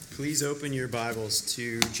Please open your Bibles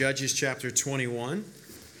to Judges chapter 21.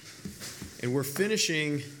 And we're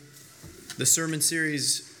finishing the sermon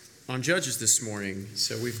series on Judges this morning.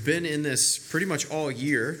 So we've been in this pretty much all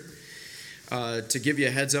year. To give you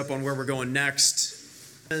a heads up on where we're going next,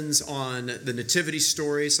 on the nativity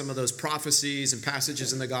story, some of those prophecies and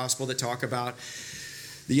passages in the gospel that talk about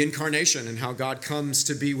the incarnation and how God comes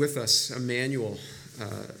to be with us, Emmanuel.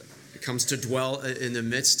 Comes to dwell in the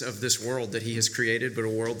midst of this world that he has created, but a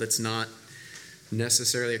world that's not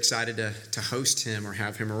necessarily excited to host him or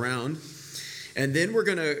have him around. And then we're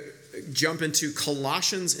going to jump into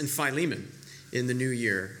Colossians and Philemon in the new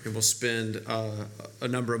year, and we'll spend a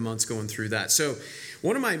number of months going through that. So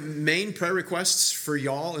one of my main prayer requests for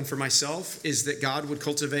y'all and for myself is that God would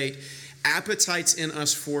cultivate appetites in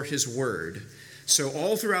us for his word. So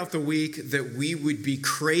all throughout the week that we would be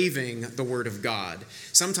craving the word of God.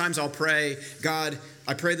 Sometimes I'll pray, God,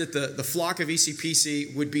 I pray that the flock of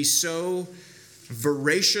ECPC would be so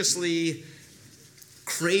voraciously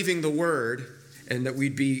craving the word, and that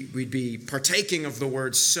we'd be partaking of the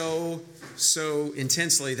word so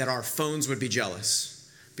intensely that our phones would be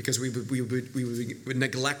jealous, because we would be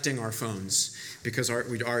neglecting our phones because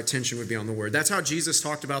our attention would be on the word. That's how Jesus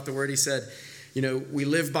talked about the word. He said, you know, we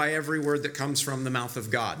live by every word that comes from the mouth of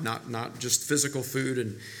God, not just physical food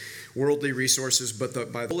and worldly resources, but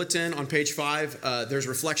by the bulletin on page 5, there's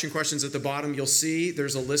reflection questions at the bottom. You'll see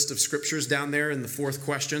there's a list of scriptures down there in the fourth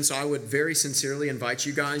question. So I would very sincerely invite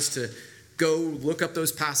you guys to go look up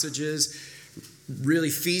those passages, really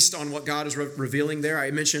feast on what God is revealing there.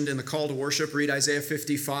 I mentioned in the call to worship, read Isaiah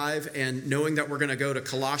 55, and knowing that we're going to go to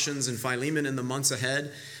Colossians and Philemon in the months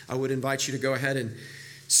ahead, I would invite you to go ahead and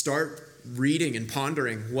start reading and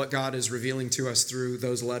pondering what God is revealing to us through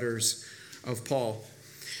those letters of Paul.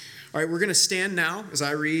 All right, we're going to stand now as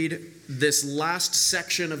I read this last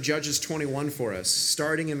section of Judges 21 for us,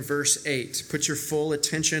 starting in verse 8. Put your full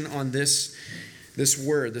attention on this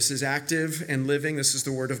word. This is active and living. This is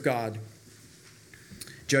the word of God.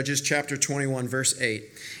 Judges chapter 21, verse 8.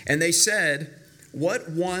 And they said,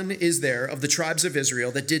 "What one is there of the tribes of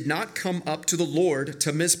Israel that did not come up to the Lord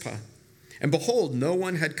to Mizpah? And behold, no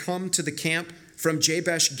one had come to the camp from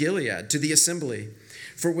Jabesh Gilead to the assembly.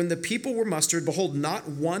 For when the people were mustered, behold, not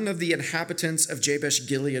one of the inhabitants of Jabesh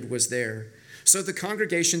Gilead was there. So the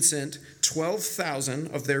congregation sent 12,000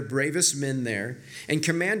 of their bravest men there and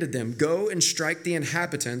commanded them, go and strike the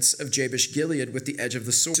inhabitants of Jabesh Gilead with the edge of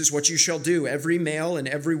the sword. This is what you shall do. Every male and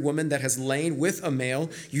every woman that has lain with a male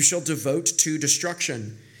you shall devote to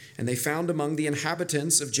destruction. And they found among the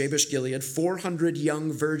inhabitants of Jabesh Gilead 400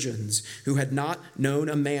 young virgins who had not known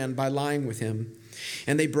a man by lying with him.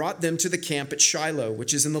 And they brought them to the camp at Shiloh,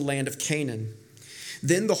 which is in the land of Canaan.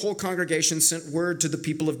 Then the whole congregation sent word to the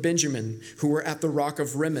people of Benjamin, who were at the rock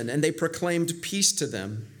of Rimmon, and they proclaimed peace to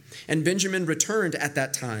them. And Benjamin returned at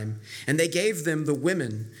that time, and they gave them the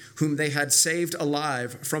women whom they had saved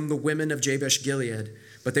alive from the women of Jabesh Gilead,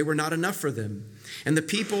 but they were not enough for them. And the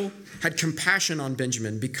people had compassion on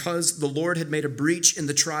Benjamin, because the Lord had made a breach in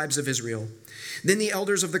the tribes of Israel. Then the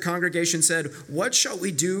elders of the congregation said, what shall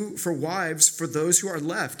we do for wives for those who are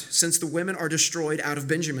left, since the women are destroyed out of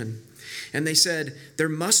Benjamin? And they said, there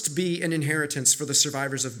must be an inheritance for the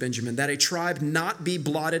survivors of Benjamin, that a tribe not be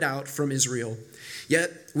blotted out from Israel.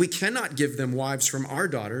 Yet we cannot give them wives from our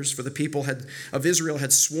daughters, for the people of Israel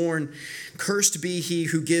had sworn, cursed be he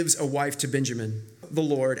who gives a wife to Benjamin. The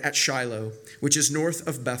Lord at Shiloh, which is north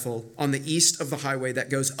of Bethel, on the east of the highway that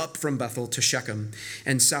goes up from Bethel to Shechem,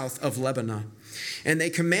 and south of Lebanon. And they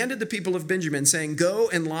commanded the people of Benjamin, saying, go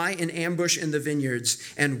and lie in ambush in the vineyards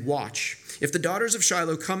and watch. If the daughters of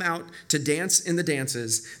Shiloh come out to dance in the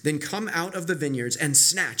dances, then come out of the vineyards and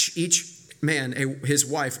snatch each man his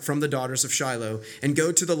wife from the daughters of Shiloh, and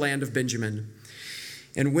go to the land of Benjamin.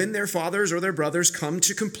 And when their fathers or their brothers come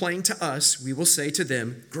to complain to us, we will say to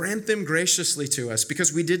them, grant them graciously to us,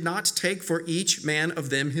 because we did not take for each man of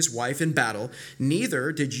them his wife in battle,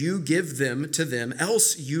 neither did you give them to them,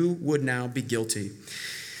 else you would now be guilty.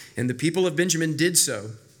 And the people of Benjamin did so,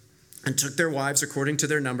 and took their wives according to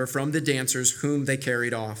their number from the dancers whom they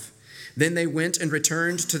carried off. Then they went and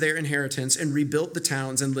returned to their inheritance and rebuilt the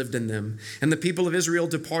towns and lived in them. And the people of Israel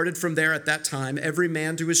departed from there at that time, every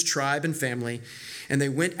man to his tribe and family, and they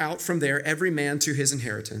went out from there, every man to his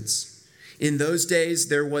inheritance. In those days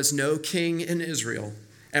there was no king in Israel.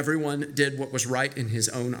 Everyone did what was right in his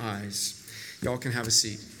own eyes. Y'all can have a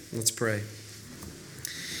seat. Let's pray.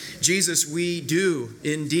 Jesus, we do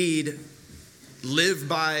indeed live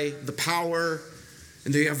by the power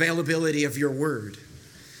and the availability of your word.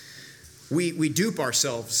 We dupe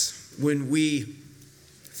ourselves when we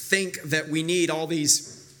think that we need all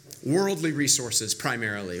these worldly resources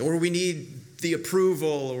primarily, or we need the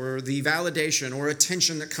approval or the validation or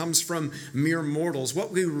attention that comes from mere mortals.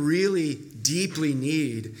 What we really deeply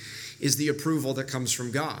need is the approval that comes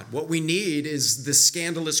from God. What we need is the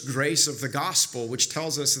scandalous grace of the gospel, which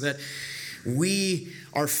tells us that we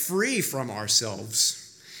are free from ourselves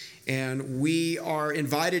and we are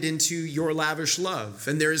invited into your lavish love,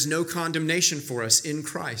 and there is no condemnation for us in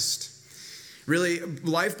Christ. Really,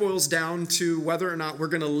 life boils down to whether or not we're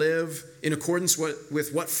going to live in accordance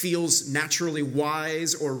with what feels naturally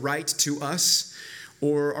wise or right to us,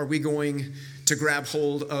 or are we going to grab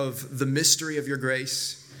hold of the mystery of your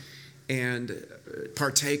grace and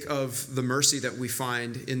partake of the mercy that we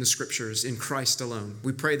find in the scriptures in Christ alone.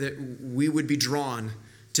 We pray that we would be drawn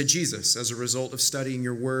to Jesus as a result of studying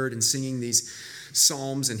your word and singing these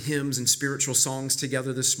psalms and hymns and spiritual songs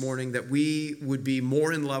together this morning, that we would be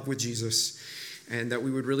more in love with Jesus and that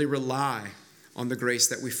we would really rely on the grace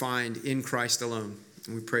that we find in Christ alone.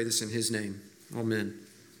 And we pray this in his name. Amen.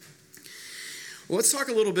 Well, let's talk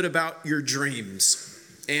a little bit about your dreams.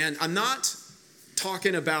 And I'm not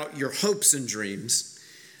talking about your hopes and dreams.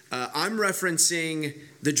 I'm referencing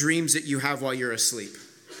the dreams that you have while you're asleep.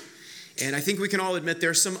 And I think we can all admit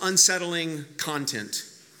there's some unsettling content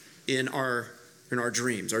in our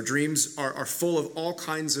dreams. Our dreams are full of all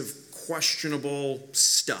kinds of questionable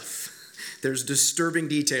stuff. There's disturbing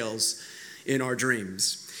details in our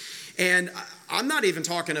dreams. And I'm not even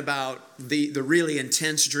talking about the really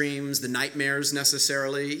intense dreams, the nightmares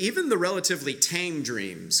necessarily. Even the relatively tame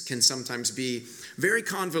dreams can sometimes be very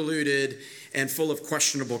convoluted and full of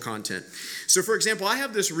questionable content. So for example, I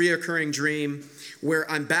have this reoccurring dream where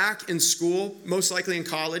I'm back in school, most likely in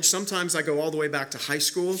college. Sometimes I go all the way back to high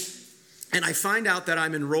school. And I find out that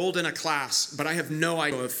I'm enrolled in a class, but I have no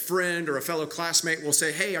idea. A friend or a fellow classmate will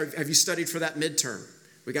say, hey, have you studied for that midterm?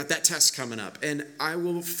 We got that test coming up. And I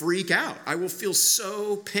will freak out. I will feel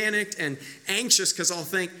so panicked and anxious because I'll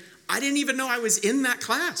think, I didn't even know I was in that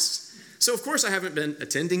class. So of course I haven't been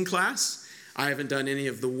attending class. I haven't done any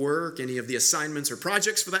of the work, any of the assignments or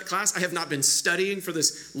projects for that class. I have not been studying for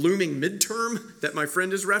this looming midterm that my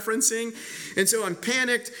friend is referencing. And so I'm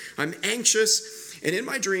panicked, I'm anxious. And in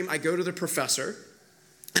my dream, I go to the professor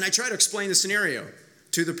and I try to explain the scenario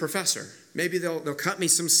to the professor. Maybe they'll cut me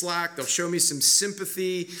some slack. They'll show me some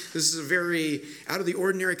sympathy. This is a very out of the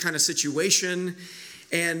ordinary kind of situation.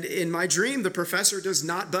 And in my dream, the professor does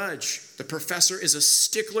not budge. The professor is a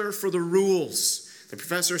stickler for the rules. The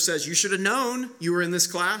professor says, you should have known you were in this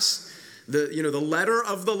class. The letter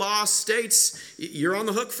of the law states you're on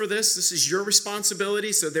the hook for this. This is your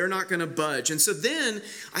responsibility. So they're not going to budge. And so then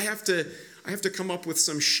I have to come up with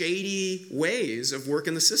some shady ways of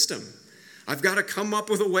working the system. I've got to come up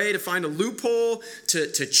with a way to find a loophole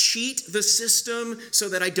to cheat the system so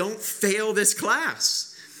that I don't fail this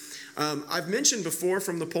class. I've mentioned before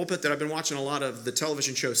from the pulpit that I've been watching a lot of the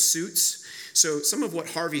television show Suits. So some of what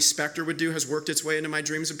Harvey Specter would do has worked its way into my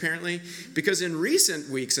dreams apparently, because in recent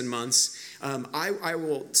weeks and months, I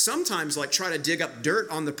will sometimes try to dig up dirt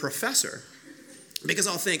on the professor. Because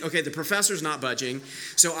I'll think, okay, the professor's not budging,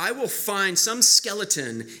 so I will find some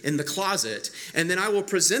skeleton in the closet, and then I will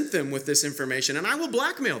present them with this information, and I will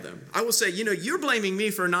blackmail them. I will say, you're blaming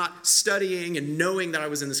me for not studying and knowing that I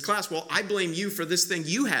was in this class. Well, I blame you for this thing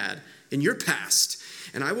you had in your past,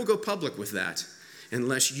 and I will go public with that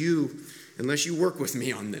unless you work with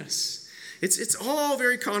me on this. It's all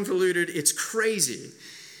very convoluted. It's crazy.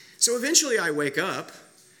 So eventually I wake up,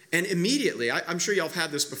 and immediately, I'm sure y'all have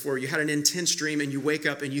had this before, you had an intense dream and you wake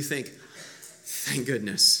up and you think, thank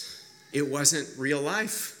goodness, it wasn't real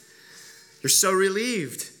life. You're so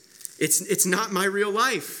relieved. It's not my real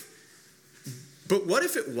life. But what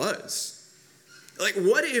if it was?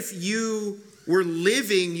 What if you were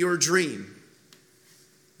living your dream?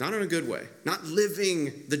 Not in a good way. Not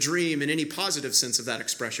living the dream in any positive sense of that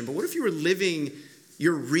expression. But what if you were living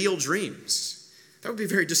your real dreams? That would be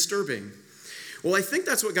very disturbing. Well, I think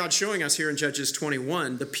that's what God's showing us here in Judges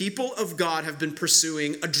 21. The people of God have been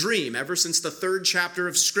pursuing a dream ever since the 3rd chapter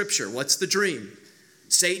of Scripture. What's the dream?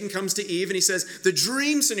 Satan comes to Eve and he says, the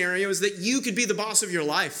dream scenario is that you could be the boss of your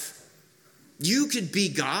life. You could be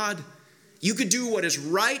God. You could do what is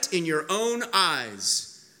right in your own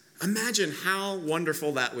eyes. Imagine how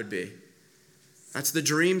wonderful that would be. That's the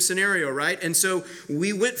dream scenario, right? And so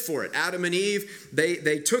we went for it. Adam and Eve,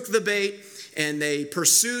 they took the bait and they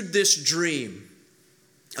pursued this dream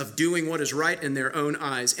of doing what is right in their own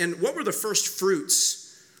eyes. And what were the first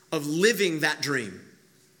fruits of living that dream?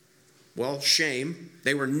 Well, shame.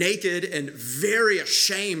 They were naked and very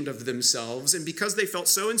ashamed of themselves. And because they felt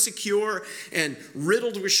so insecure and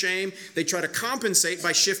riddled with shame, they try to compensate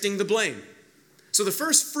by shifting the blame. So the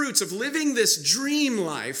first fruits of living this dream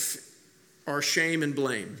life are shame and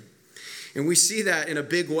blame. And we see that in a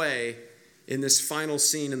big way in this final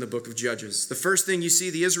scene in the book of Judges. The first thing you see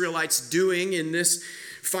the Israelites doing in this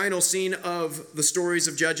final scene of the stories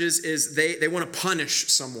of Judges is they want to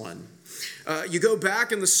punish someone. You go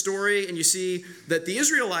back in the story and you see that the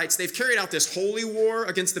Israelites, they've carried out this holy war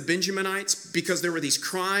against the Benjaminites because there were these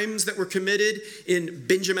crimes that were committed in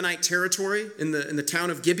Benjaminite territory in the town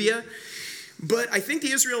of Gibeah. But I think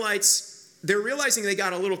the Israelites, they're realizing they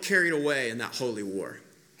got a little carried away in that holy war.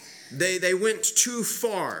 They went too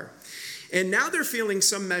far. And now they're feeling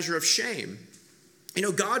some measure of shame. You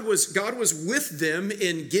know, God was with them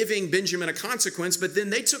in giving Benjamin a consequence, but then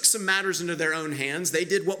they took some matters into their own hands. They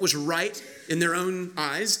did what was right in their own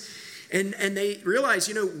eyes. And they realized,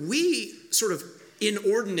 you know, we sort of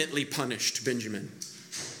inordinately punished Benjamin.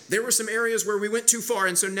 There were some areas where we went too far.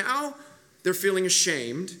 And so now they're feeling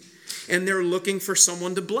ashamed and they're looking for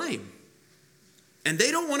someone to blame. And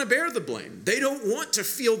they don't want to bear the blame. They don't want to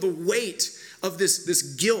feel the weight of this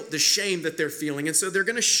guilt, the shame that they're feeling. And so they're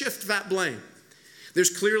going to shift that blame.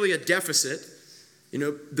 There's clearly a deficit. You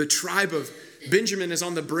know, the tribe of Benjamin is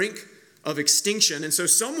on the brink of extinction. And so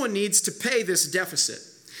someone needs to pay this deficit.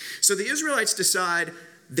 So the Israelites decide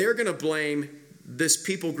they're going to blame this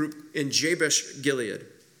people group in Jabesh Gilead.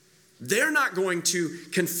 They're not going to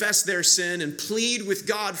confess their sin and plead with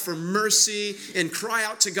God for mercy and cry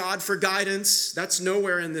out to God for guidance. That's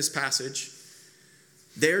nowhere in this passage.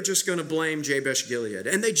 They're just going to blame Jabesh Gilead.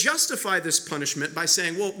 And they justify this punishment by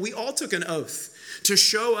saying, well, we all took an oath to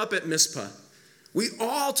show up at Mizpah. We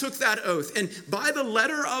all took that oath. And by the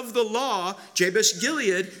letter of the law, Jabesh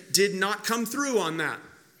Gilead did not come through on that.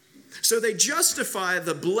 So they justify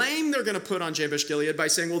the blame they're going to put on Jabesh Gilead by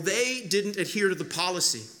saying, well, they didn't adhere to the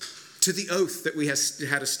policy, to the oath that we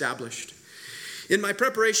had established. In my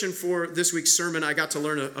preparation for this week's sermon, I got to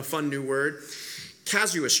learn a fun new word,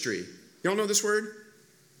 casuistry. Y'all know this word?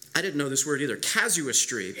 I didn't know this word either.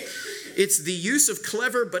 Casuistry. It's the use of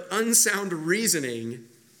clever but unsound reasoning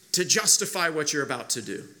to justify what you're about to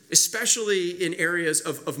do, especially in areas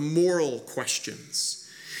of moral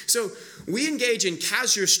questions. So we engage in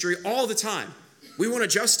casuistry all the time. We want to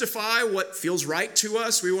justify what feels right to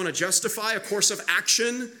us. We want to justify a course of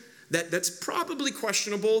action that's probably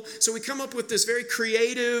questionable. So we come up with this very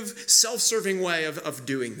creative, self-serving way of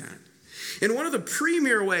doing that. And one of the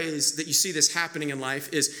premier ways that you see this happening in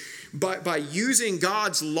life is by using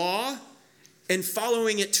God's law and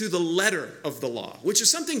following it to the letter of the law, which is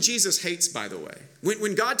something Jesus hates, by the way.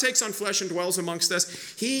 When God takes on flesh and dwells amongst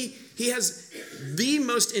us, he has the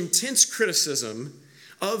most intense criticism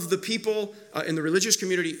of the people in the religious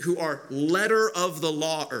community who are letter of the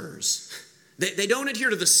lawers. They don't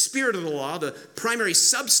adhere to the spirit of the law, the primary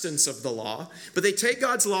substance of the law, but they take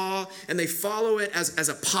God's law and they follow it as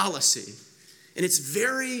a policy. And it's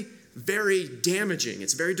very, very damaging.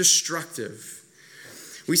 It's very destructive.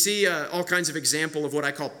 We see all kinds of example of what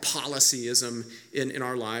I call policyism in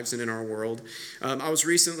our lives and in our world. I was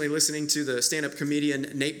recently listening to the stand-up comedian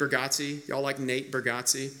Nate Bargatze. Y'all like Nate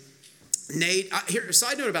Bargatze? Nate, here, a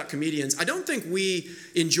side note about comedians. I don't think we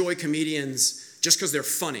enjoy comedians just because they're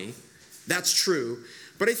funny. That's true.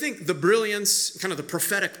 But I think the brilliance, kind of the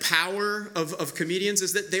prophetic power of comedians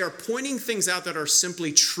is that they are pointing things out that are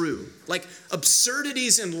simply true. Like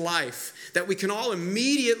absurdities in life that we can all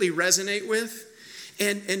immediately resonate with.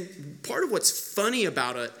 And part of what's funny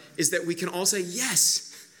about it is that we can all say,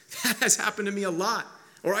 yes, that has happened to me a lot.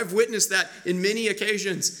 Or I've witnessed that in many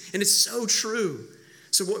occasions. And it's so true.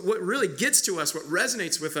 So what really gets to us, what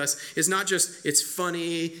resonates with us, is not just it's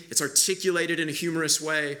funny, it's articulated in a humorous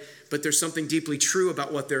way, but there's something deeply true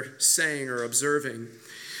about what they're saying or observing.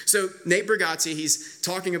 So Nate Bargatze, he's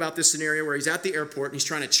talking about this scenario where he's at the airport and he's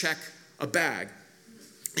trying to check a bag.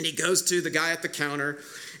 And he goes to the guy at the counter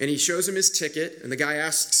and he shows him his ticket, and the guy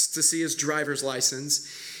asks to see his driver's license.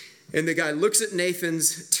 And the guy looks at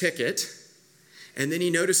Nathan's ticket, and then he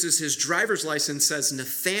notices his driver's license says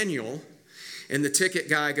Nathaniel. And the ticket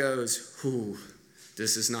guy goes, "Ooh,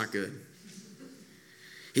 this is not good."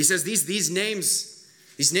 He says, these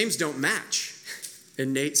names don't match.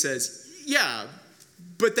 And Nate says, "Yeah,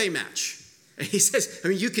 but they match." And he says, "I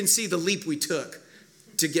mean, you can see the leap we took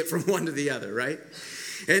to get from one to the other, right?"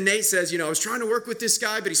 And Nate says, "I was trying to work with this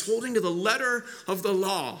guy, but he's holding to the letter of the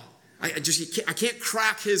law. I can't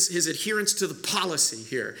crack his adherence to the policy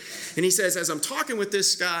here." And he says, "As I'm talking with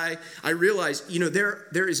this guy, I realize,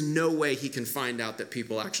 there is no way he can find out that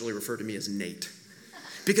people actually refer to me as Nate.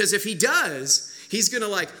 Because if he does, he's going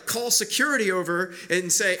to call security over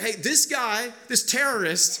and say, 'Hey, this guy, this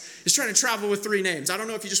terrorist is trying to travel with 3 names. I don't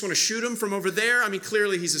know if you just want to shoot him from over there.' I mean,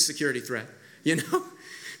 clearly he's a security threat."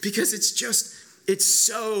 Because it's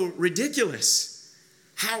so ridiculous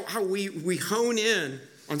how we hone in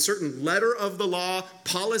on certain letter of the law,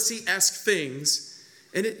 policy-esque things,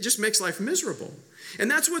 and it just makes life miserable. And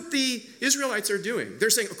that's what the Israelites are doing. They're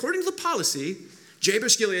saying, according to the policy,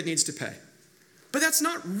 Jabesh Gilead needs to pay. But that's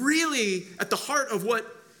not really at the heart of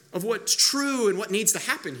what's true and what needs to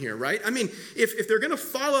happen here, right? I mean, if they're going to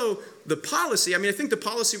follow the policy, I think the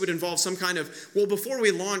policy would involve some kind of, well, before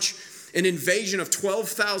we launch an invasion of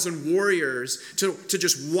 12,000 warriors to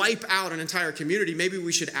just wipe out an entire community, maybe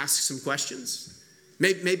we should ask some questions.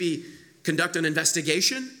 Maybe conduct an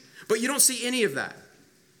investigation. But you don't see any of that.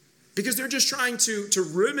 Because they're just trying to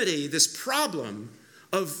remedy this problem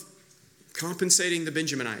of compensating the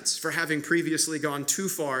Benjaminites for having previously gone too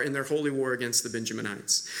far in their holy war against the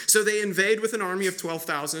Benjaminites. So they invade with an army of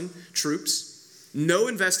 12,000 troops, no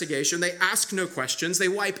investigation, they ask no questions, they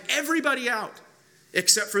wipe everybody out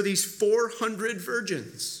except for these 400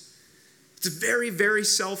 virgins. It's very, very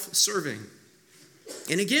self-serving.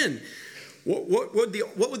 And again, what would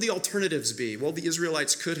the alternatives be? Well, the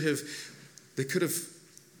Israelites could have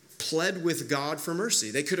pled with God for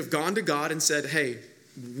mercy. They could have gone to God and said, hey,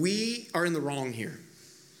 we are in the wrong here.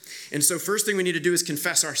 And so first thing we need to do is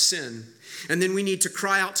confess our sin. And then we need to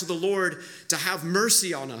cry out to the Lord to have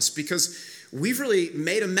mercy on us because we've really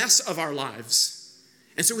made a mess of our lives.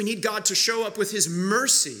 And so we need God to show up with his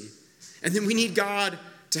mercy. And then we need God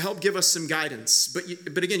to help give us some guidance.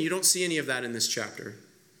 But again, you don't see any of that in this chapter.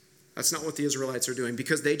 That's not what the Israelites are doing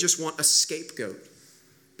because they just want a scapegoat.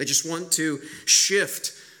 They just want to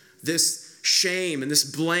shift this shame and this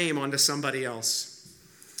blame onto somebody else.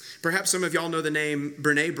 Perhaps some of y'all know the name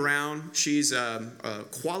Brené Brown. She's a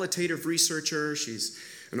qualitative researcher. She's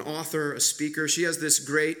an author, a speaker. She has this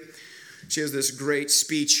great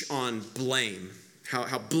speech on blame.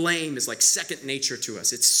 How blame is like second nature to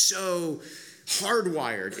us. It's so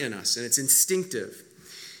hardwired in us and it's instinctive.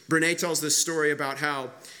 Brené tells this story about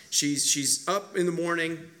how she's up in the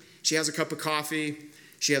morning. She has a cup of coffee.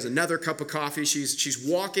 She has another cup of coffee. She's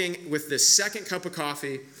walking with this second cup of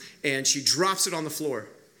coffee, and she drops it on the floor,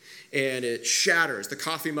 and it shatters. The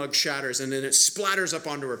coffee mug shatters, and then it splatters up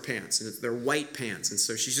onto her pants, and they're white pants. And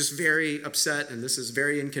so she's just very upset, and this is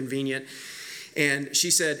very inconvenient. And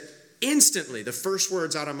she said, instantly, the first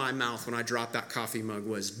words out of my mouth when I dropped that coffee mug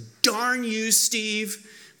was, "Darn you,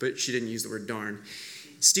 Steve." But she didn't use the word darn.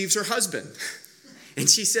 Steve's her husband. And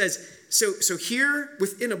she says, so here,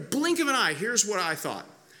 within a blink of an eye, here's what I thought.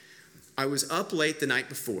 I was up late the night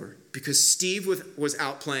before because Steve was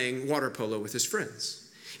out playing water polo with his friends.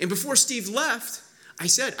 And before Steve left, I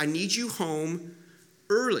said, I need you home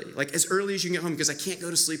early, like as early as you can get home, because I can't go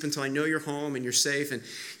to sleep until I know you're home and you're safe. And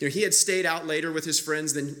he had stayed out later with his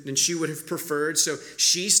friends than she would have preferred. So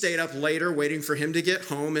she stayed up later waiting for him to get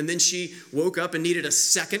home. And then she woke up and needed a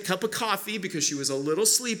second cup of coffee because she was a little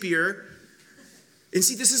sleepier. And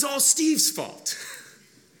see, this is all Steve's fault.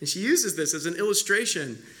 And she uses this as an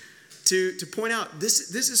illustration to point out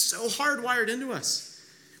this is so hardwired into us.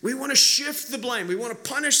 We want to shift the blame. We want to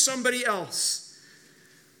punish somebody else.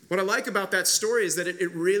 What I like about that story is that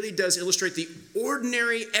it really does illustrate the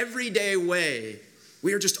ordinary, everyday way.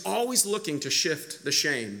 We are just always looking to shift the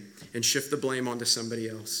shame and shift the blame onto somebody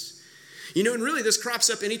else. And really this crops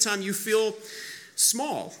up anytime you feel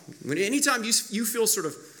small. Anytime you feel sort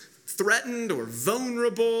of threatened or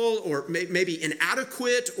vulnerable or maybe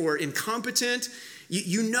inadequate or incompetent,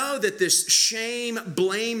 you know that this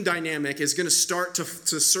shame-blame dynamic is going to start to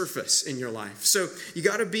surface in your life. So you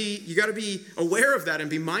got to be aware of that and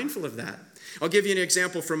be mindful of that. I'll give you an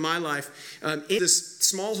example from my life. In this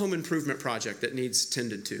small home improvement project that needs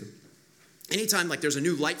tended to, anytime like there's a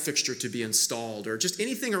new light fixture to be installed or just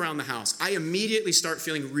anything around the house, I immediately start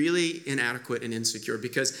feeling really inadequate and insecure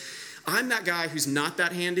because I'm that guy who's not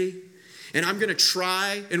that handy. And I'm going to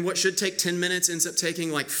try, and what should take 10 minutes ends up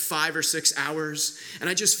taking like 5 or 6 hours. And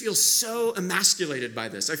I just feel so emasculated by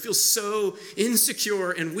this. I feel so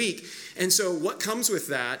insecure and weak. And so what comes with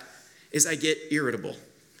that is I get irritable.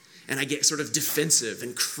 And I get sort of defensive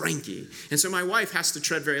and cranky. And so my wife has to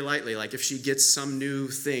tread very lightly. Like if she gets some new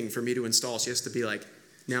thing for me to install, she has to be like,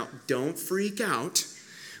 now don't freak out,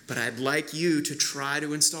 but I'd like you to try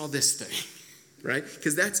to install this thing, right?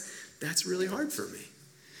 Because that's really hard for me.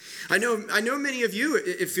 I know many of you,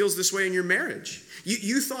 it feels this way in your marriage.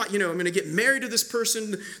 You thought, I'm going to get married to this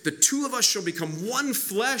person. The two of us shall become one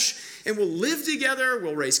flesh and we'll live together.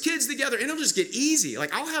 We'll raise kids together and it'll just get easy.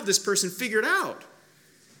 Like I'll have this person figured out.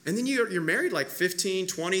 And then you're married like 15,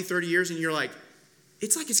 20, 30 years and you're like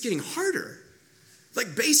it's getting harder.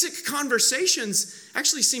 Like basic conversations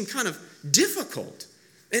actually seem kind of difficult.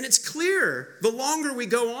 And it's clear the longer we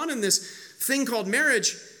go on in this thing called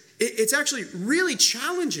marriage, it's actually really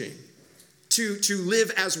challenging to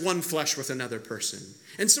live as one flesh with another person.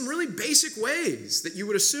 And some really basic ways that you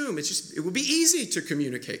would assume it would be easy to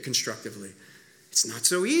communicate constructively. It's not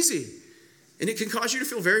so easy. And it can cause you to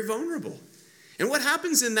feel very vulnerable. And what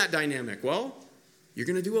happens in that dynamic? Well, you're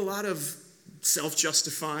going to do a lot of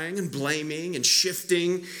self-justifying and blaming and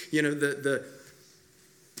shifting, the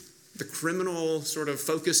criminal sort of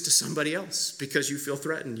focus to somebody else because you feel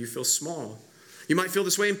threatened, you feel small. You might feel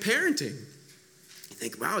this way in parenting. You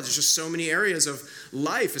think, wow, there's just so many areas of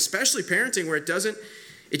life, especially parenting, where it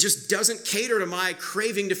just doesn't cater to my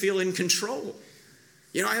craving to feel in control.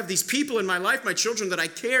 I have these people in my life, my children, that I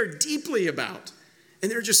care deeply about. And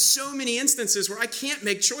there are just so many instances where I can't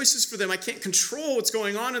make choices for them. I can't control what's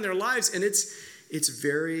going on in their lives. And it's a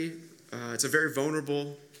very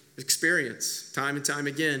vulnerable experience time and time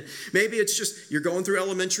again. Maybe it's just you're going through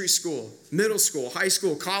elementary school, middle school, high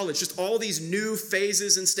school, college, just all these new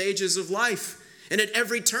phases and stages of life. And at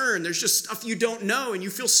every turn, there's just stuff you don't know and you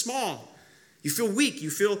feel small. You feel weak. You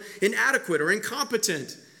feel inadequate or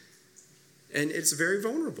incompetent. And it's very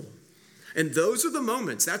vulnerable. And those are the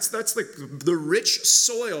moments. That's the rich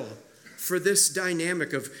soil for this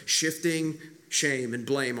dynamic of shifting shame and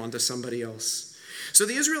blame onto somebody else. So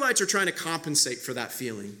the Israelites are trying to compensate for that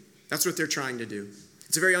feeling. That's what they're trying to do.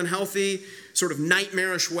 It's a very unhealthy, sort of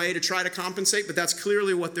nightmarish way to try to compensate, but that's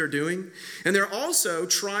clearly what they're doing. And they're also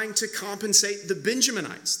trying to compensate the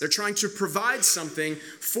Benjaminites. They're trying to provide something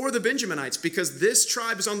for the Benjaminites because this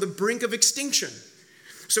tribe is on the brink of extinction.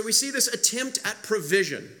 So we see this attempt at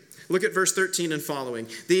provision. Look at verse 13 and following.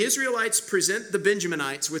 The Israelites present the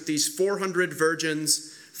Benjaminites with these 400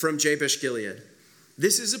 virgins from Jabesh Gilead.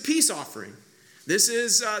 This is a peace offering. This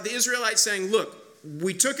is the Israelites saying, look,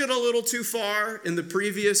 we took it a little too far in the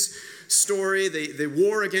previous story, the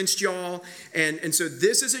war against y'all, and so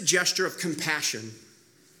this is a gesture of compassion.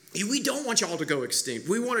 We don't want y'all to go extinct.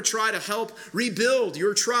 We want to try to help rebuild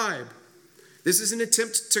your tribe. This is an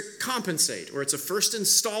attempt to compensate, or it's a first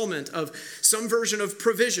installment of some version of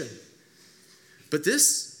provision. But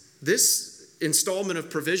this installment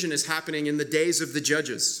of provision is happening in the days of the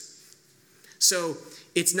judges. So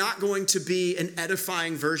it's not going to be an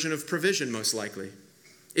edifying version of provision, most likely.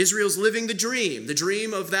 Israel's living the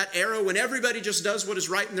dream of that era when everybody just does what is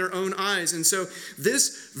right in their own eyes. And so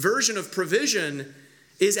this version of provision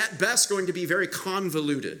is at best going to be very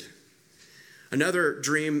convoluted. Another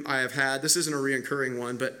dream I have had, this isn't a reoccurring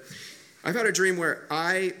one, but I've had a dream where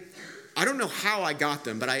I don't know how I got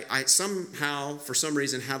them, but I somehow, for some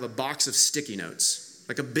reason, have a box of sticky notes,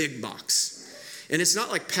 like a big box. And it's not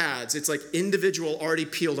like pads, it's like individual already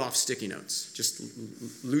peeled off sticky notes, just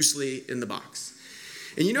loosely in the box.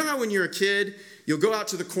 And you know how when you're a kid, you'll go out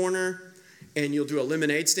to the corner and you'll do a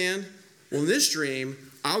lemonade stand? Well, in this dream,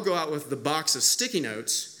 I'll go out with the box of sticky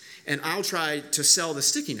notes and I'll try to sell the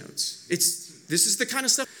sticky notes. This is the kind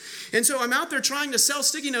of stuff. And so I'm out there trying to sell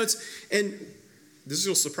sticky notes, and this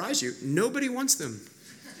will surprise you, nobody wants them.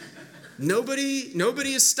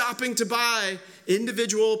 Nobody is stopping to buy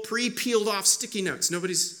individual pre-peeled off sticky notes.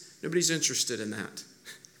 Nobody's interested in that,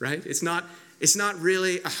 right? It's not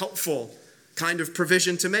really a helpful kind of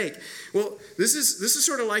provision to make. Well, this is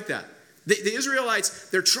sort of like that. The Israelites,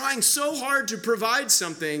 they're trying so hard to provide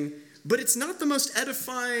something, but it's not the most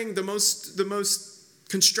edifying, the most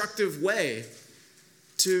constructive way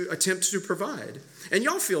to attempt to provide. And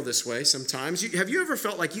y'all feel this way sometimes. Have you ever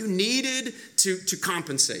felt like you needed to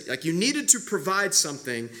compensate, like you needed to provide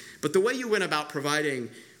something, but the way you went about providing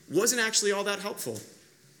wasn't actually all that helpful?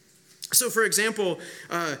 So for example,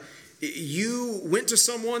 you went to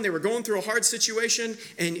someone, they were going through a hard situation,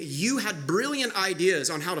 and you had brilliant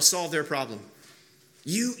ideas on how to solve their problem.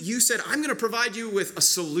 You said, I'm going to provide you with a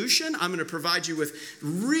solution. I'm going to provide you with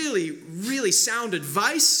really, really sound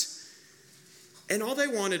advice. And all they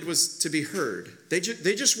wanted was to be heard. They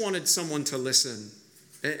just wanted someone to listen.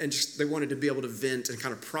 And they wanted to be able to vent and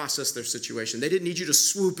kind of process their situation. They didn't need you to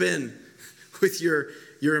swoop in with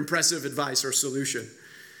your impressive advice or solution.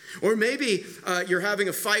 Or maybe you're having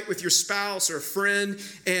a fight with your spouse or a friend,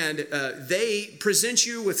 and they present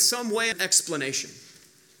you with some way of explanation.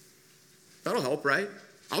 That'll help, right?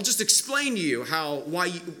 I'll just explain to you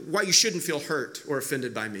why you shouldn't feel hurt or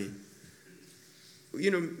offended by me.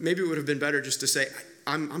 Maybe it would have been better just to say,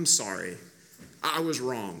 I'm sorry. I was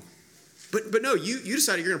wrong. But no, you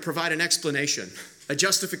decided you're going to provide an explanation, a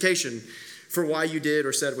justification for why you did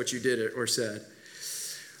or said what you did or said.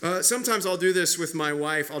 Sometimes I'll do this with my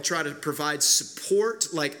wife. I'll try to provide support,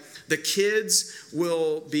 like The kids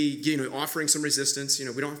will be, offering some resistance. We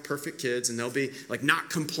don't have perfect kids, and they'll be like not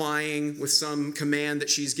complying with some command that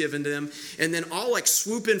she's given to them. And then I'll like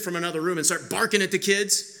swoop in from another room and start barking at the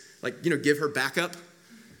kids, like, give her backup.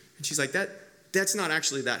 And she's like, that's not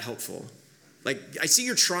actually that helpful. Like, I see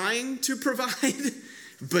you're trying to provide,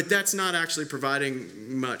 but that's not actually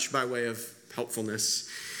providing much by way of helpfulness.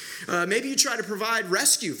 Maybe you try to provide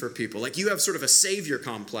rescue for people. Like you have sort of a savior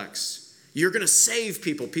complex. You're going to save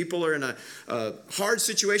people. People are in a hard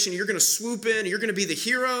situation. You're going to swoop in. You're going to be the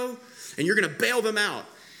hero, and you're going to bail them out.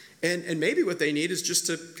 And maybe what they need is just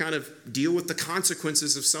to kind of deal with the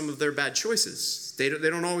consequences of some of their bad choices. They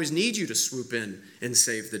don't always need you to swoop in and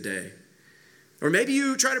save the day. Or maybe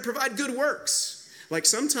you try to provide good works. Like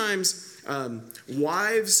sometimes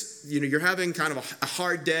wives, you're having kind of a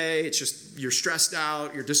hard day. It's just you're stressed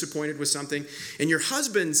out. You're disappointed with something. And your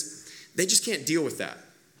husbands, they just can't deal with that.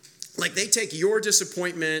 Like they take your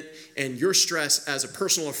disappointment and your stress as a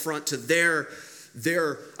personal affront to their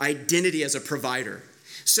identity as a provider.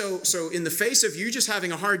 So in the face of you just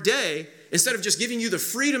having a hard day, instead of just giving you the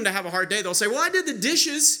freedom to have a hard day, they'll say, well, I did the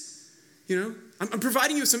dishes. I'm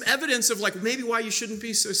providing you some evidence of like maybe why you shouldn't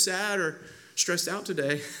be so sad or stressed out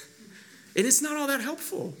today. And it's not all that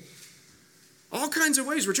helpful. All kinds of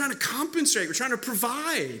ways. We're trying to compensate. We're trying to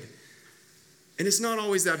provide. And it's not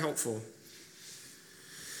always that helpful.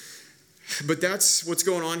 But that's what's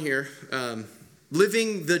going on here.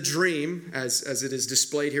 Living the dream, as it is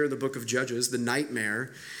displayed here in the book of Judges, the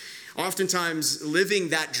nightmare. Oftentimes, living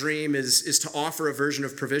that dream is to offer a version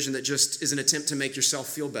of provision that just is an attempt to make yourself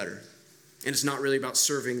feel better. And it's not really about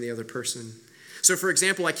serving the other person. So, for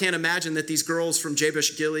example, I can't imagine that these girls from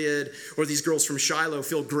Jabesh Gilead or these girls from Shiloh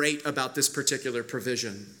feel great about this particular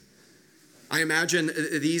provision. I imagine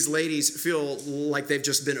these ladies feel like they've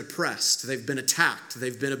just been oppressed. They've been attacked.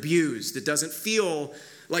 They've been abused. It doesn't feel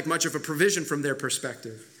like much of a provision from their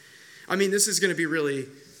perspective. I mean, this is going to be really,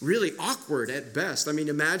 really awkward at best. I mean,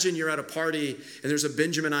 imagine you're at a party and there's a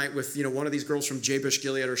Benjaminite with, one of these girls from Jabesh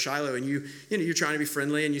Gilead or Shiloh, and you're trying to be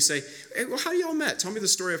friendly and you say, hey, well, how y'all met? Tell me the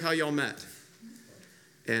story of how y'all met.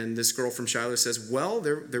 And this girl from Shiloh says, well,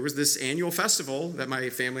 there was this annual festival that my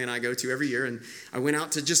family and I go to every year, and I went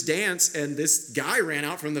out to just dance, and this guy ran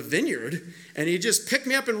out from the vineyard, and he just picked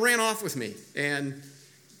me up and ran off with me. And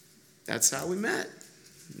that's how we met.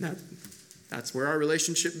 That's where our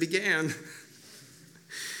relationship began.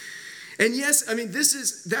 And yes, I mean,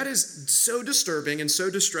 that is so disturbing and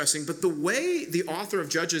so distressing, but the way the author of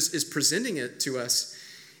Judges is presenting it to us,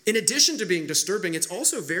 in addition to being disturbing, it's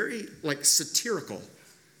also very satirical.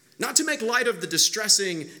 Not to make light of the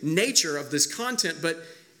distressing nature of this content, but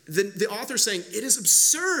the author's saying it is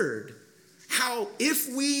absurd how if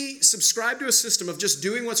we subscribe to a system of just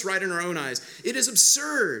doing what's right in our own eyes, it is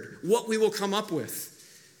absurd what we will come up with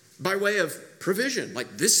by way of provision.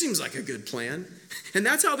 Like, this seems like a good plan. And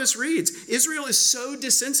that's how this reads. Israel is so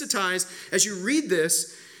desensitized. As you read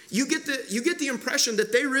this, you get the impression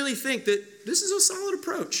that they really think that this is a solid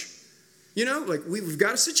approach. We've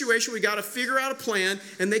got a situation, we got to figure out a plan,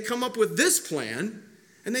 and they come up with this plan,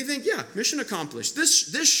 and they think, yeah, mission accomplished.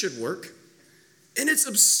 This should work. And it's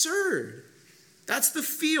absurd. That's the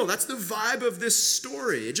feel, that's the vibe of this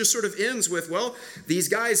story. It just sort of ends with, well, these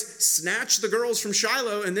guys snatch the girls from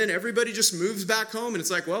Shiloh, and then everybody just moves back home, and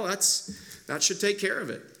it's like, well, that should take care of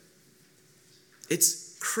it.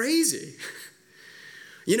 It's crazy.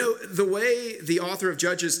 The way the author of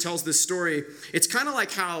Judges tells this story, it's kind of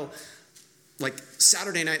like how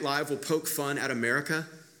Saturday Night Live will poke fun at America.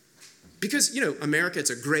 Because, America,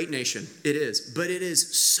 it's a great nation. It is. But it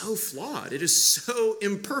is so flawed. It is so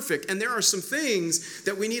imperfect. And there are some things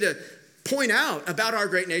that we need to point out about our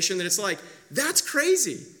great nation that it's like, that's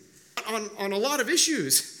crazy on a lot of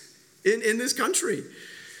issues in this country.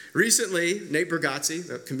 Recently, Nate Bargatze,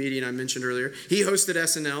 the comedian I mentioned earlier, he hosted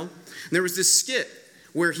SNL. And there was this skit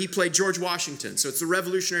where he played George Washington. So it's the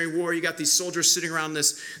Revolutionary War. You got these soldiers sitting around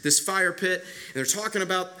this fire pit, and they're talking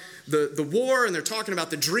about the war, and they're talking about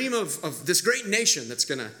the dream of this great nation that's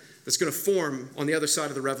gonna form on the other side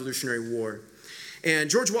of the Revolutionary War. And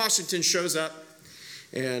George Washington shows up,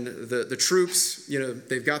 and the troops,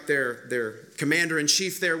 they've got their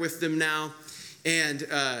commander-in-chief there with them now, and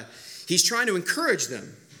he's trying to encourage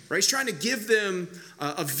them. Right? He's trying to give them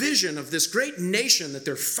a vision of this great nation that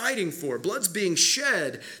they're fighting for. Blood's being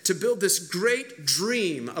shed to build this great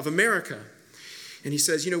dream of America. And he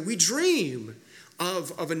says, we dream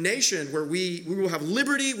of a nation where we will have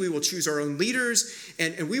liberty, we will choose our own leaders,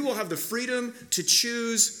 and we will have the freedom to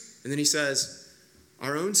choose, and then he says,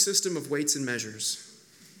 our own system of weights and measures.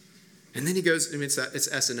 And then he goes, it's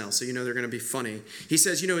SNL, so you know they're going to be funny. He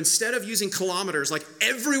says, instead of using kilometers like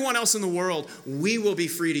everyone else in the world, we will be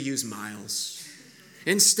free to use miles.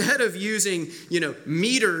 Instead of using,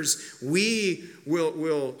 meters, we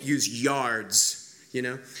will use yards,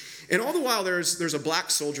 And all the while, there's a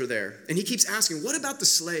black soldier there, and he keeps asking, what about the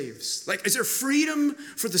slaves? Like, is there freedom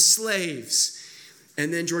for the slaves?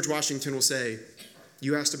 And then George Washington will say,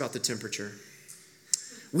 you asked about the temperature.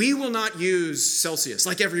 We will not use Celsius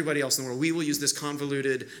like everybody else in the world. We will use this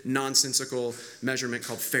convoluted, nonsensical measurement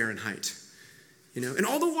called Fahrenheit. And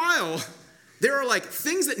all the while, there are like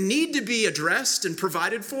things that need to be addressed and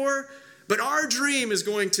provided for, but our dream is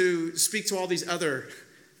going to speak to all these other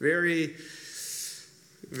very,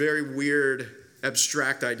 very weird,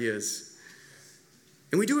 abstract ideas.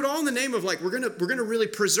 And we do it all in the name of we're gonna really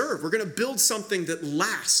preserve. We're gonna build something that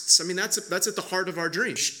lasts. I mean, that's at the heart of our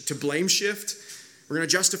dream. To blame shift. We're going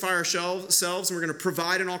to justify ourselves, and we're going to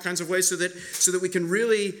provide in all kinds of ways so that we can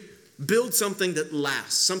really build something that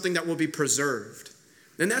lasts, something that will be preserved.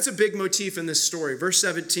 And that's a big motif in this story. Verse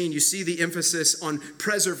 17, you see the emphasis on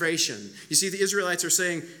preservation. You see the Israelites are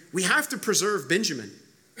saying, we have to preserve Benjamin.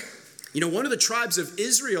 One of the tribes of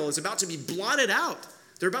Israel is about to be blotted out.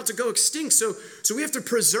 They're about to go extinct. So we have to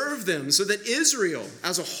preserve them so that Israel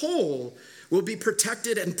as a whole will be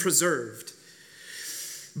protected and preserved.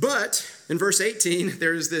 But in verse 18,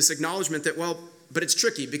 there's this acknowledgement that, but it's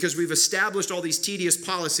tricky because we've established all these tedious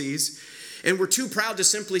policies and we're too proud to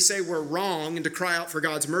simply say we're wrong and to cry out for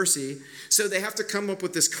God's mercy. So they have to come up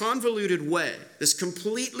with this convoluted way, this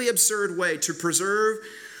completely absurd way to preserve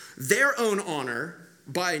their own honor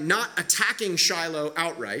by not attacking Shiloh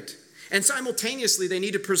outright. And simultaneously, they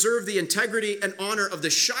need to preserve the integrity and honor of the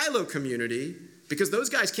Shiloh community because those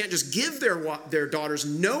guys can't just give their daughters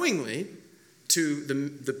knowingly to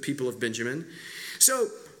the people of Benjamin. So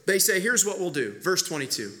they say, here's what we'll do. Verse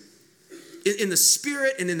 22. In the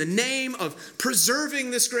spirit and in the name of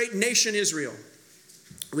preserving this great nation Israel,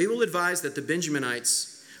 we will advise that the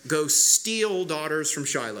Benjaminites go steal daughters from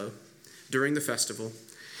Shiloh during the festival.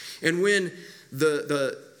 And when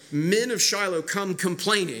the men of Shiloh come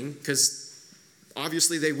complaining, because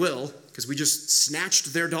obviously they will, because we just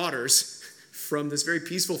snatched their daughters from this very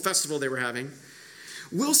peaceful festival they were having,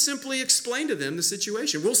 we'll simply explain to them the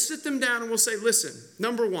situation. We'll sit them down and we'll say, listen,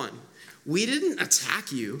 number one, we didn't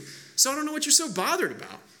attack you, so I don't know what you're so bothered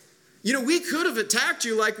about. We could have attacked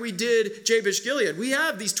you like we did Jabesh Gilead. We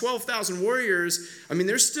have these 12,000 warriors. I mean,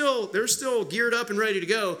 they're still geared up and ready to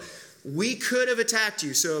go. We could have attacked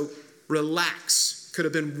you, so relax. Could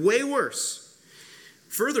have been way worse.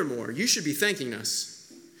 Furthermore, you should be thanking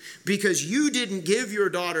us because you didn't give your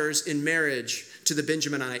daughters in marriage to the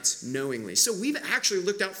Benjaminites knowingly. So we've actually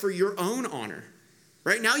looked out for your own honor.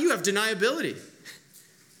 Right now you have deniability.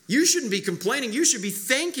 You shouldn't be complaining. You should be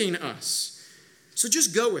thanking us. So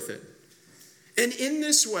just go with it. And in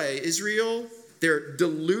this way, Israel, their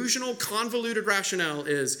delusional, convoluted rationale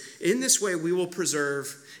is, in this way we will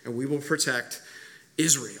preserve and we will protect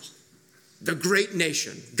Israel, the great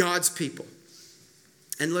nation, God's people.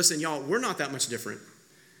 And listen, y'all, we're not that much different.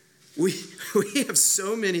 We have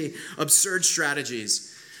so many absurd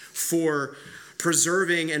strategies for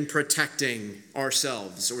preserving and protecting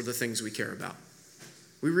ourselves or the things we care about.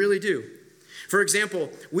 We really do. For example,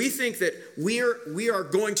 we think that we are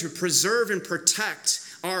going to preserve and protect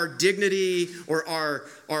our dignity or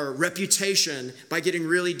our reputation by getting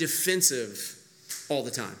really defensive all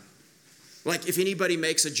the time. Like if anybody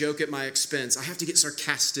makes a joke at my expense, I have to get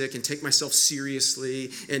sarcastic and take myself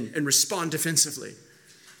seriously and respond defensively.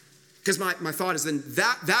 Because my thought is then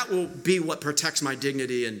that will be what protects my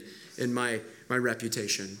dignity and my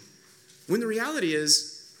reputation. When the reality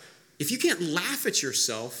is, if you can't laugh at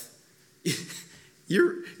yourself,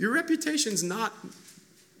 your reputation's not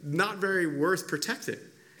very worth protecting.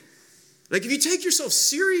 Like if you take yourself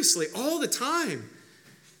seriously all the time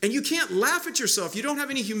and you can't laugh at yourself, you don't have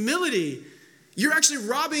any humility, you're actually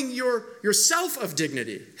robbing yourself of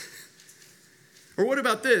dignity. Or what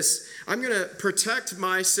about this? I'm going to protect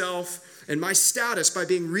myself and my status by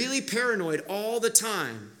being really paranoid all the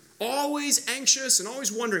time. Always anxious and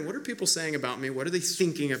always wondering, what are people saying about me? What are they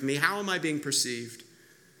thinking of me? How am I being perceived?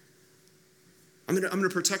 I'm going to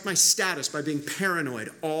protect my status by being paranoid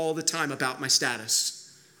all the time about my status.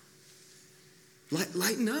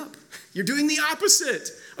 Lighten up. You're doing the opposite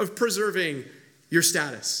of preserving your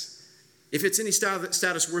status, if it's any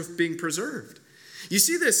status worth being preserved. You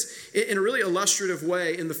see this in a really illustrative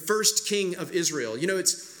way in the first king of Israel.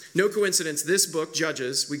 It's no coincidence, this book,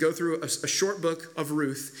 Judges, we go through a short book of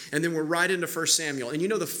Ruth, and then we're right into 1 Samuel. And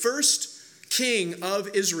the first king of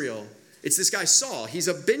Israel, it's this guy Saul. He's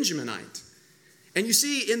a Benjaminite. And you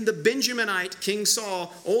see in the Benjaminite King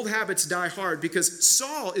Saul, old habits die hard, because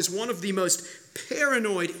Saul is one of the most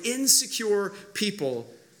paranoid, insecure people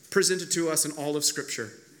presented to us in all of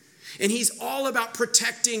Scripture. And he's all about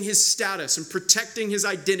protecting his status and protecting his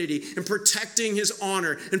identity and protecting his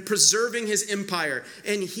honor and preserving his empire.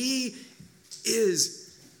 And he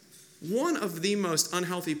is one of the most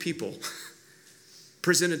unhealthy people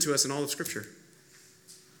presented to us in all of Scripture.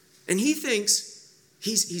 And he thinks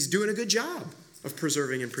he's doing a good job of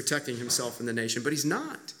preserving and protecting himself in the nation, but he's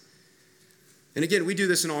not. And again, we do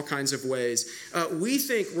this in all kinds of ways. We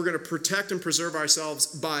think we're going to protect and preserve ourselves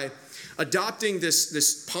by adopting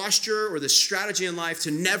this posture or this strategy in life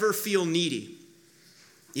to never feel needy.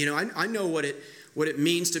 You know, I know what it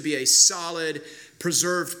means to be a solid,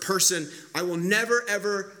 preserved person. I will never,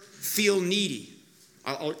 ever feel needy.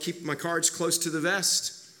 I'll keep my cards close to the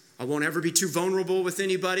vest. I won't ever be too vulnerable with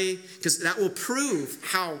anybody, because that will prove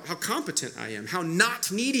how competent I am, how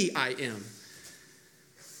not needy I am.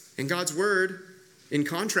 And God's word, in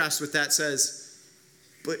contrast with that, says,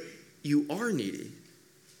 but you are needy.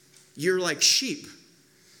 You're like sheep.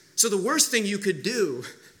 So the worst thing you could do,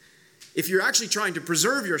 if you're actually trying to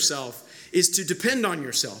preserve yourself, is to depend on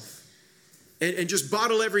yourself and just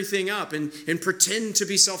bottle everything up and pretend to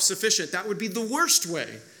be self-sufficient. That would be the worst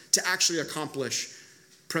way to actually accomplish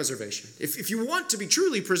preservation. If you want to be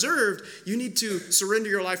truly preserved, you need to surrender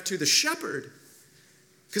your life to the shepherd.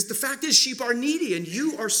 Because the fact is, sheep are needy, and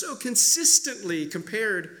you are so consistently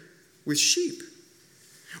compared with sheep.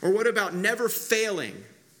 Or what about never failing?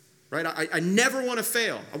 Right? I never want to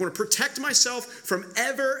fail. I want to protect myself from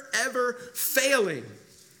ever failing.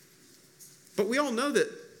 But we all know that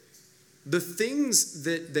the things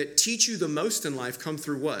that teach you the most in life come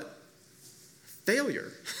through what?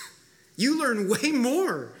 Failure. You learn way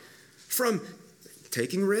more from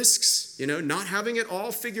taking risks, not having it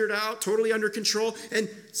all figured out, totally under control, and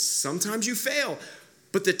sometimes you fail.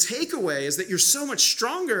 But the takeaway is that you're so much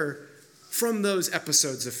stronger from those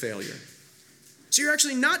episodes of failure. So you're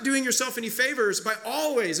actually not doing yourself any favors by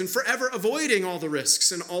always and forever avoiding all the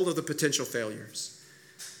risks and all of the potential failures.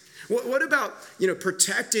 What about,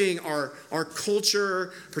 protecting our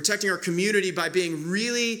culture, protecting our community by being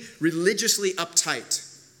really religiously uptight?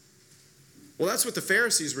 Well, that's what the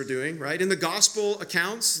Pharisees were doing, right? In the gospel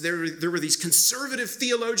accounts, there were these conservative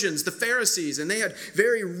theologians, the Pharisees, and they had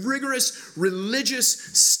very rigorous religious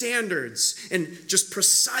standards and just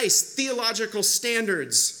precise theological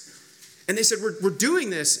standards. And they said, we're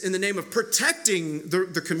doing this in the name of protecting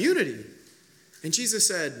the community. And Jesus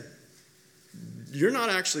said, you're not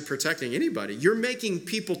actually protecting anybody. You're making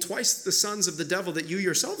people twice the sons of the devil that you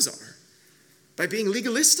yourselves are by being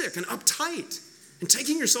legalistic and uptight and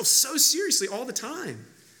taking yourself so seriously all the time.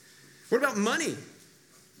 What about money?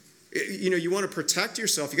 You want to protect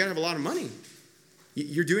yourself, you got to have a lot of money.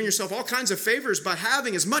 You're doing yourself all kinds of favors by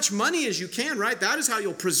having as much money as you can, right? That is how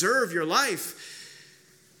you'll preserve your life.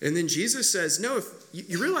 And then Jesus says, no, if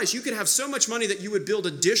you realize you could have so much money that you would build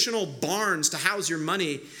additional barns to house your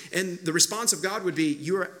money, and the response of God would be,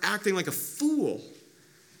 you are acting like a fool.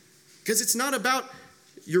 Because it's not about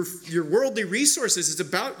your worldly resources, it's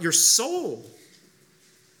about your soul.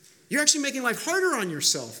 You're actually making life harder on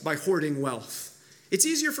yourself by hoarding wealth. It's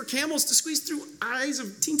easier for camels to squeeze through eyes of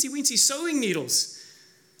teensy-weensy sewing needles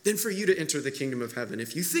than for you to enter the kingdom of heaven.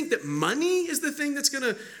 If you think that money is the thing that's going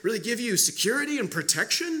to really give you security and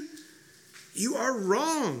protection, you are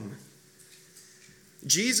wrong.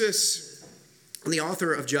 Jesus and the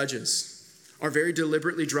author of Judges are very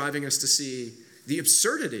deliberately driving us to see the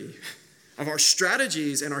absurdity of our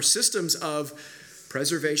strategies and our systems of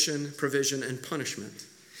preservation, provision, and punishment.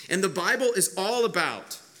 And the Bible is all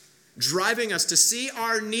about driving us to see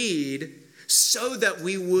our need so that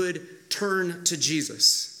we would turn to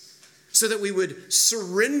Jesus, so that we would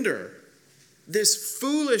surrender this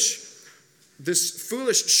foolish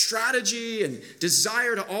strategy and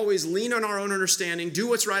desire to always lean on our own understanding, do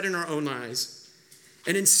what's right in our own eyes,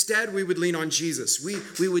 and instead we would lean on Jesus.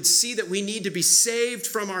 We would see that we need to be saved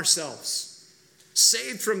from ourselves,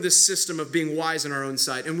 saved from this system of being wise in our own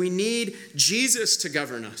sight, and we need Jesus to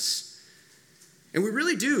govern us. And we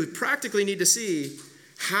really do practically need to see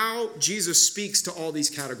how Jesus speaks to all these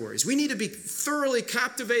categories. We need to be thoroughly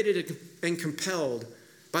captivated and compelled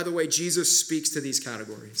by the way Jesus speaks to these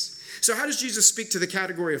categories. So how does Jesus speak to the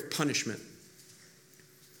category of punishment?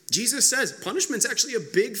 Jesus says punishment's actually a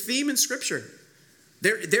big theme in Scripture.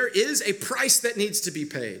 There is a price that needs to be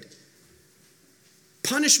paid.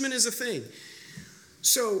 Punishment is a thing.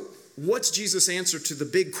 So what's Jesus' answer to the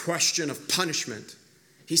big question of punishment?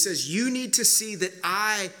 He says, you need to see that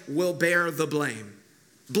I will bear the blame.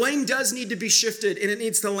 Blame does need to be shifted, and it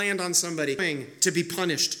needs to land on somebody to be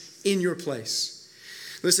punished in your place.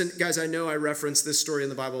 Listen, guys, I know I reference this story in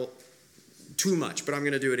the Bible too much, but I'm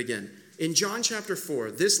going to do it again. In John chapter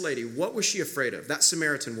 4, this lady, what was she afraid of? That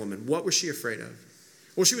Samaritan woman, what was she afraid of?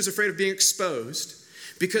 Well, she was afraid of being exposed,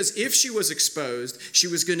 because if she was exposed, she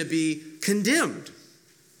was going to be condemned,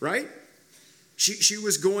 right? She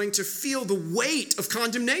was going to feel the weight of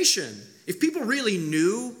condemnation. If people really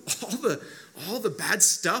knew all the bad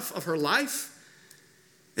stuff of her life.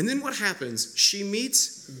 And then what happens? She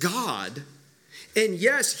meets God, and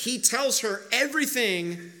yes, he tells her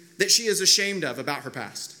everything that she is ashamed of about her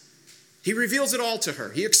past. He reveals it all to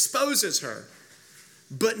her. He exposes her,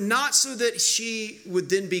 but not so that she would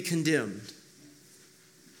then be condemned.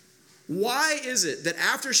 Why is it that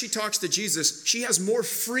after she talks to Jesus, she has more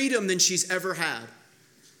freedom than she's ever had?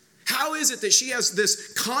 How is it that she has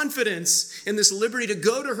this confidence and this liberty to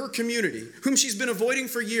go to her community, whom she's been avoiding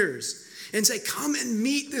for years, and say, come and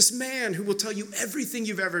meet this man who will tell you everything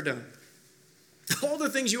you've ever done? All the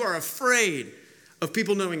things you are afraid of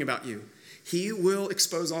people knowing about you. He will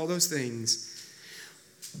expose all those things.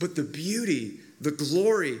 But the beauty, the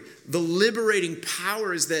glory, the liberating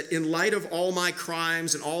power is that in light of all my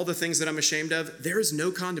crimes and all the things that I'm ashamed of, there is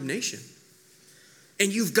no condemnation.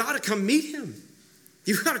 And you've got to come meet him.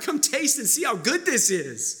 You've got to come taste and see how good this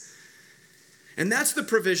is. And that's the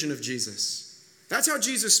provision of Jesus. That's how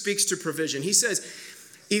Jesus speaks to provision. He says,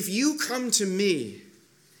 if you come to me,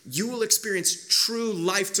 you will experience true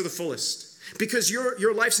life to the fullest. Because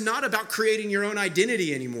your life's not about creating your own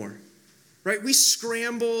identity anymore. Right? We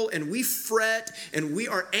scramble and we fret and we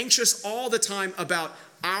are anxious all the time about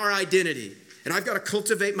our identity. And I've got to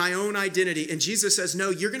cultivate my own identity. And Jesus says, no,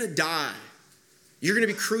 you're going to die. You're going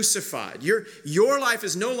to be crucified. Your life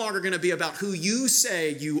is no longer going to be about who you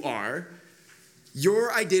say you are.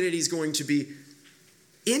 Your identity is going to be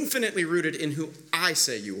infinitely rooted in who I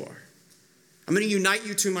say you are. I'm going to unite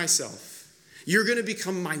you to myself. You're going to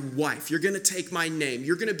become my wife. You're going to take my name.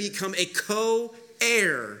 You're going to become a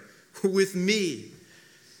co-heir with me,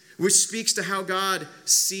 which speaks to how God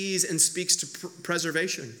sees and speaks to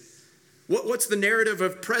preservation. What's the narrative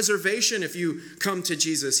of preservation if you come to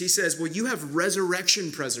Jesus? He says, well, you have resurrection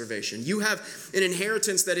preservation. You have an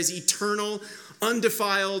inheritance that is eternal,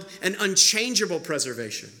 undefiled, and unchangeable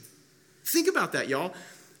preservation. Think about that, y'all.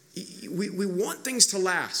 We want things to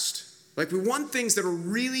last. Like we want things that will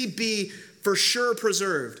really be for sure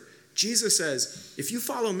preserved. Jesus says, if you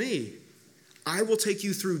follow me, I will take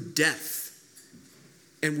you through death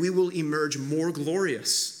and we will emerge more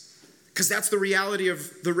glorious. Because that's the reality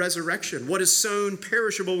of the resurrection. What is sown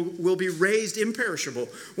perishable will be raised imperishable.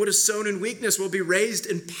 What is sown in weakness will be raised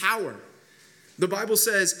in power. The Bible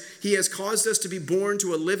says he has caused us to be born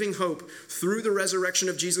to a living hope through the resurrection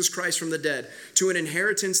of Jesus Christ from the dead, to an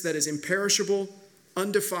inheritance that is imperishable,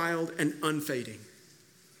 undefiled, and unfading.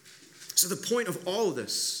 So the point of all of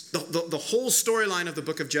this, the whole storyline of the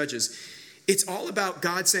book of Judges, it's all about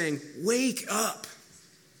God saying, wake up.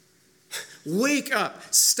 Wake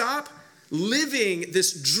up. Stop living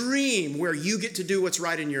this dream where you get to do what's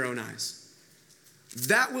right in your own eyes.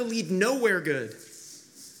 That will lead nowhere good.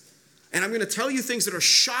 And I'm going to tell you things that are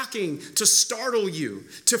shocking to startle you,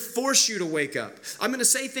 to force you to wake up. I'm going to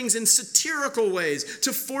say things in satirical ways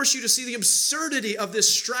to force you to see the absurdity of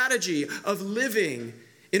this strategy of living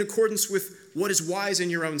in accordance with what is wise in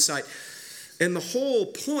your own sight. And the whole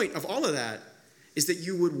point of all of that is that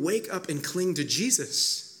you would wake up and cling to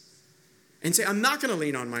Jesus and say, I'm not going to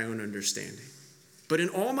lean on my own understanding, but in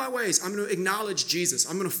all my ways, I'm going to acknowledge Jesus.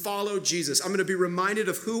 I'm going to follow Jesus. I'm going to be reminded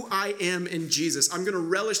of who I am in Jesus. I'm going to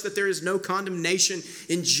relish that there is no condemnation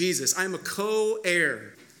in Jesus. I am a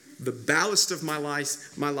co-heir. The ballast of my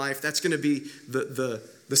life, that's going to be the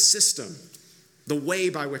system, the way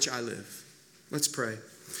by which I live. Let's pray.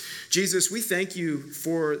 Jesus, we thank you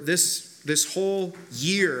for this whole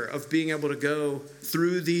year of being able to go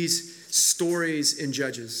through these stories in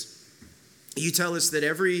Judges. You tell us that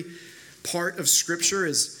every part of Scripture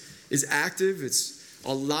is active, it's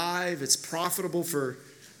alive, it's profitable for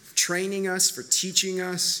training us, for teaching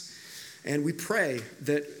us. And we pray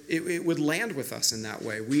that it would land with us in that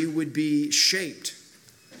way. We would be shaped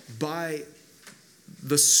by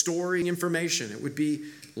the story information. It would be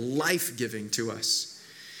life-giving to us.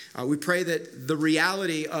 We pray that the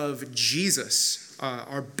reality of Jesus,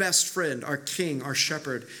 our best friend, our King, our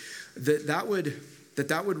shepherd, that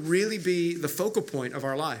would really be the focal point of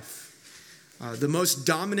our life. The most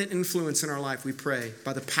dominant influence in our life, we pray,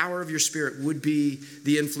 by the power of your Spirit, would be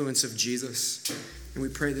the influence of Jesus. And we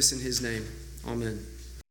pray this in his name. Amen.